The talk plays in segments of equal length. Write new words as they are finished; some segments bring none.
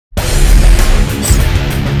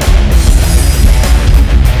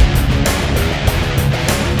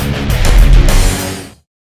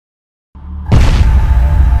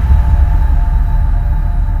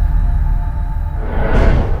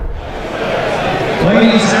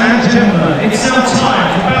Ladies and gentlemen, it's now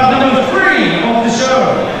time for bout number 3 of the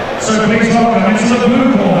show. So please welcome into the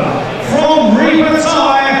blue corner, from Reaper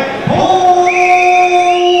Thai, Paul West!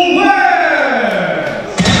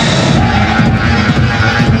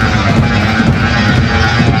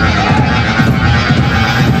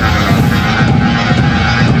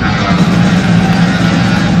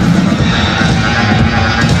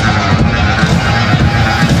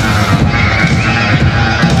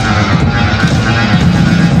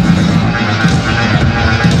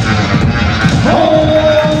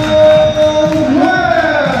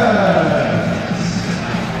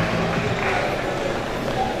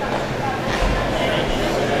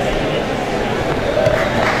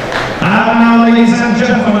 Ladies and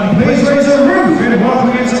gentlemen, please raise a roof in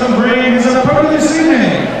welcoming into the rings of pro this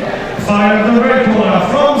evening. Fighting in the red corner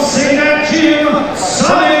from Singdyat Gym,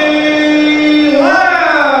 Sonny.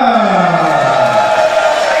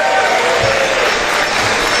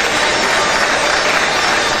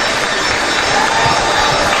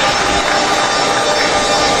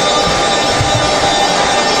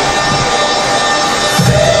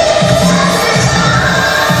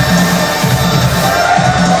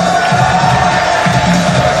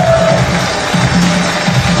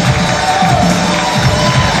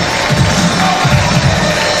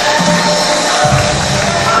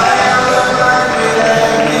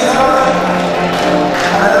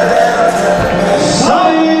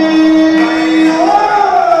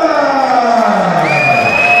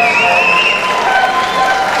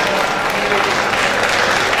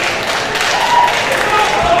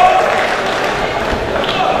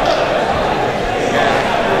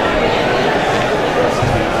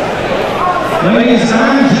 Ladies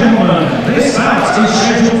and gentlemen, this bout is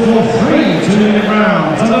scheduled for 3 2-minute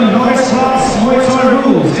rounds under novice class Muay Thai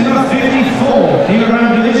rules in the 54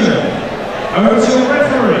 kilogram division. Over to the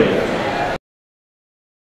referee.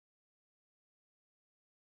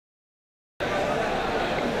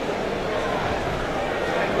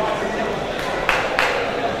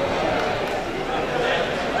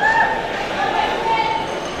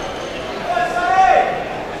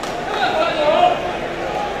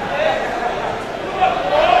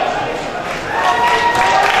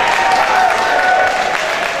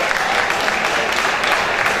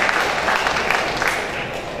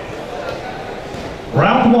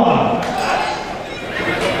 Round 1.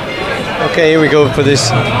 Okay, here we go for this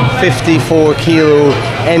 54 kilo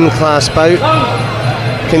N class bout.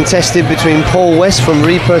 Contested between Paul West from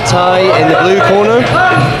Reaper Thai in the blue corner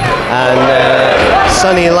and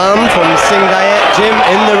Sonny Lam from Singdyat Gym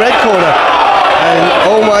in the red corner. And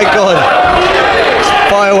oh my god,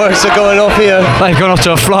 fireworks are going off here. They've gone off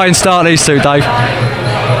to a flying start, these two, Dave.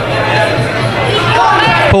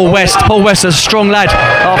 Paul West is a strong lad.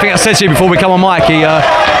 I think I said to you before we come on mic, he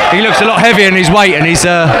looks a lot heavier in his weight, and he's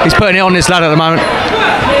putting it on this lad at the moment.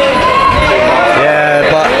 Yeah,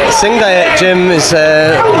 but Singdyat Gym is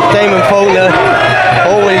Damon Faulkner,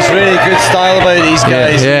 always really good style about these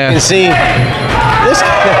guys. Yeah. You can see this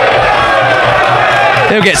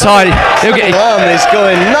He'll get tired. Lam is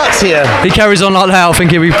going nuts here. He carries on like that, I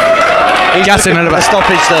think he'll be gassing in a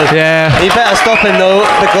stoppage though. Yeah. He better stop him though,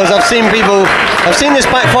 because I've seen this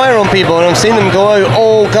backfire on people, and I've seen them go out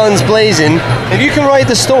all guns blazing. If you can ride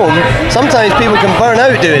the storm, sometimes people can burn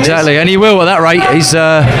out doing this. Exactly, and he will at that rate. He's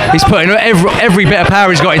putting every bit of power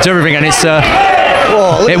he's got into everything, and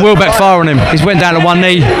it will backfire on him. He's went down to one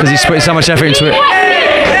knee because he's putting so much effort into it.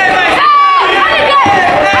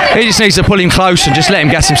 He just needs to pull him close and just let him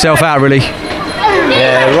gas himself out, really.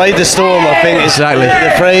 Yeah, ride the storm, I think is exactly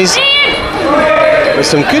the phrase. There's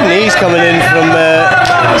some good knees coming in from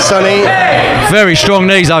Sonny. Very strong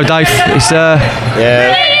knees though, Dave.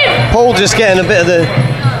 Yeah. Paul just getting a bit of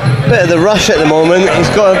the rush at the moment. He's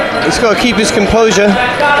got to keep his composure.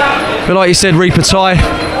 But like you said, Reaper Thai,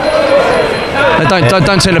 they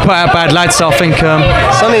don't tend to put out bad lads. So I think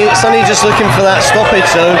Sonny just looking for that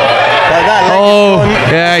stoppage though. Like that leg is gone.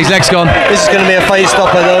 Yeah, his leg's gone. This is going to be a fight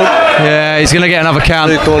stopper though. Yeah, he's going to get another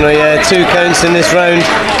count. Blue corner, yeah, 2 counts in this round,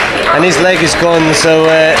 and his leg is gone. So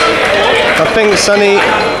I think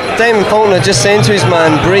Damon Faulkner just saying to his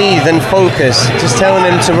man, breathe and focus, just telling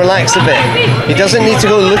him to relax a bit. He doesn't need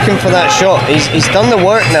to go looking for that shot. He's done the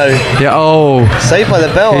work now. Yeah. Saved by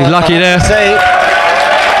the bell. He's lucky there.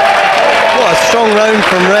 What a strong round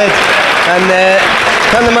from Red. And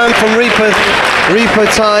can the man from Reaper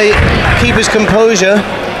Thai keep his composure?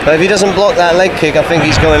 But if he doesn't block that leg kick, I think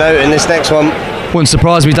he's going out in this next one. Wouldn't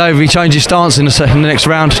surprise me, Dave, if he changed his stance in the next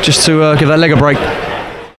round, just to give that leg a break.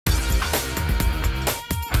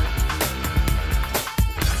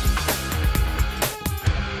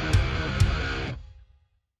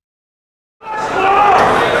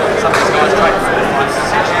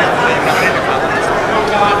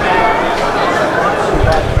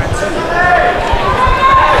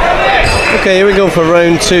 Okay, here we go for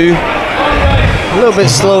round 2. A little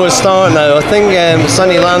bit slower start now. I think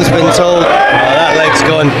Sonny Lamb's been told, that leg's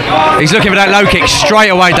gone. He's looking for that low kick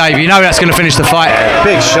straight away, Dave. You know that's going to finish the fight.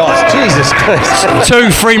 Big shots, Jesus Christ.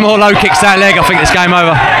 2, 3 more low kicks that leg, I think it's game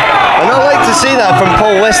over. And I like to see that from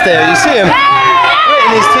Paul West there. You see him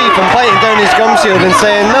gritting his teeth and biting down his gum shield and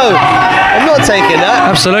saying, no, I'm not taking that.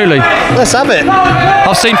 Absolutely. Let's have it.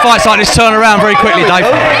 I've seen fights like this turn around very quickly, Dave.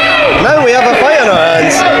 Now we have a fight on our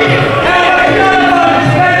hands.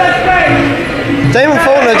 Damon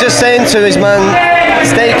Faulkner just saying to his man,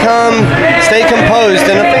 stay calm, stay composed,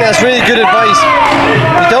 and I think that's really good advice.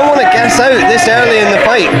 You don't want to gas out this early in the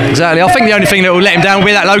fight. Exactly. I think the only thing that will let him down will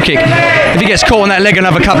be that low kick. If he gets caught on that leg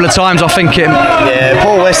another couple of times, I think it... Yeah,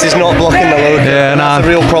 Paul West is not blocking the low kick. Yeah, that's a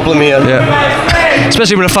real problem here. Yeah.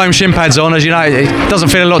 Especially with the foam shin pads on, as you know, it doesn't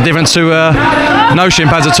feel a lot different to no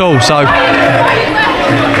shin pads at all. So.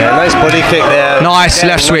 Yeah, nice body kick there. Nice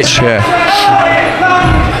left switch. Yeah.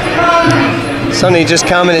 Sonny just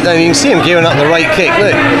calming it down. You can see him gearing up the right kick.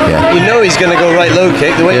 Look, you know he's going to go right low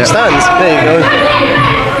kick the way he stands. There you go.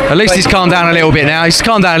 At least he's calmed down a little bit now. He's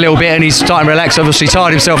calmed down a little bit and he's starting to relax. Obviously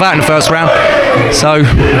tired himself out in the first round. So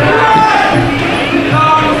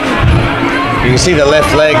you can see the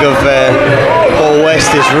left leg of Paul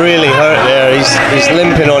West is really hurt there. He's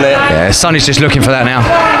limping on it. Yeah, Sonny's just looking for that now.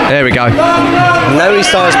 There we go. And now he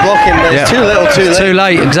starts blocking, but it's too little, too late. Too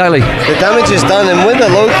late, exactly. The damage is done, and with the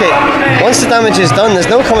low kick, once the damage is done, there's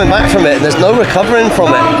no coming back from it. There's no recovering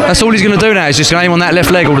from it. That's all he's going to do now. He's just going to aim on that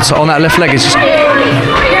left leg. On that left leg, it's just.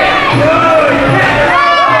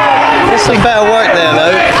 It's some better work there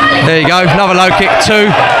now. There you go. Another low kick.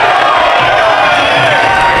 2.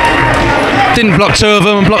 Didn't block 2 of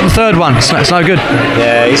them and blocked the 3rd one. That's no good.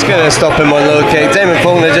 Yeah, he's going to stop him on low kick. Damon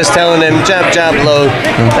Faulkner just telling him jab, jab, low.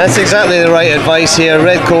 That's exactly the right advice here.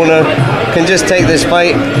 Red corner can just take this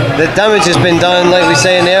fight. The damage has been done, like we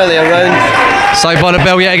say in the earlier round. Saved by the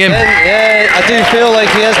bell yet again. Yeah, I do feel like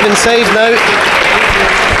he has been saved now.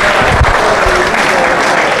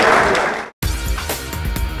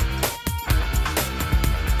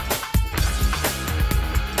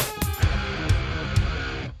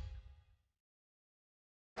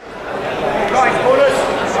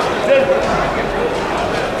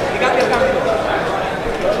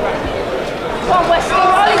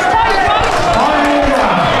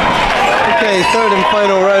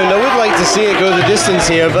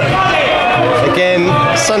 Here, but again,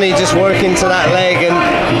 Sonny just working to that leg, and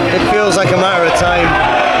it feels like a matter of time.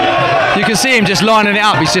 You can see him just lining it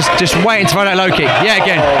up. He's just waiting to throw that low kick. Yeah,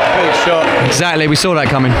 again. Oh, big shot. Exactly. We saw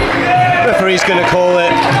that coming. Referee's going to call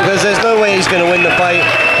it because there's no way he's going to win the fight.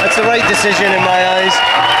 That's the right decision in my eyes.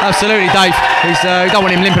 Absolutely, Dave. You don't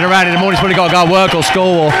want him limping around in the morning. He's probably got to go to work or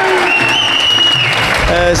school. Or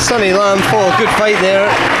Sonny Lamb fought a good fight there.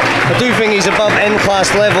 I do think he's above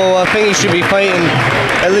N-class level. I think he should be fighting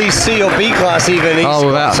at least C or B class even. He's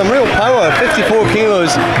got some real power, 54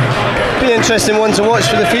 kilos. Be an interesting one to watch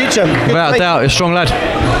for the future. Without a doubt, a strong lad.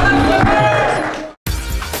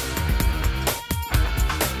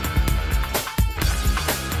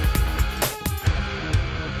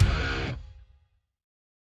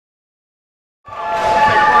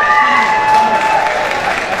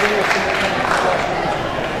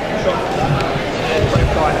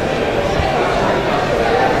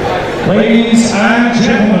 Ladies and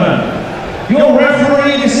gentlemen, your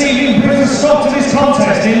referee this evening brings a stop to this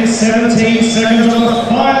contest in 17 seconds of the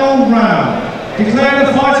final round, declaring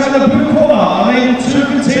the fighters in the blue corner are able to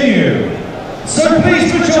continue. So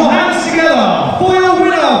please put your hands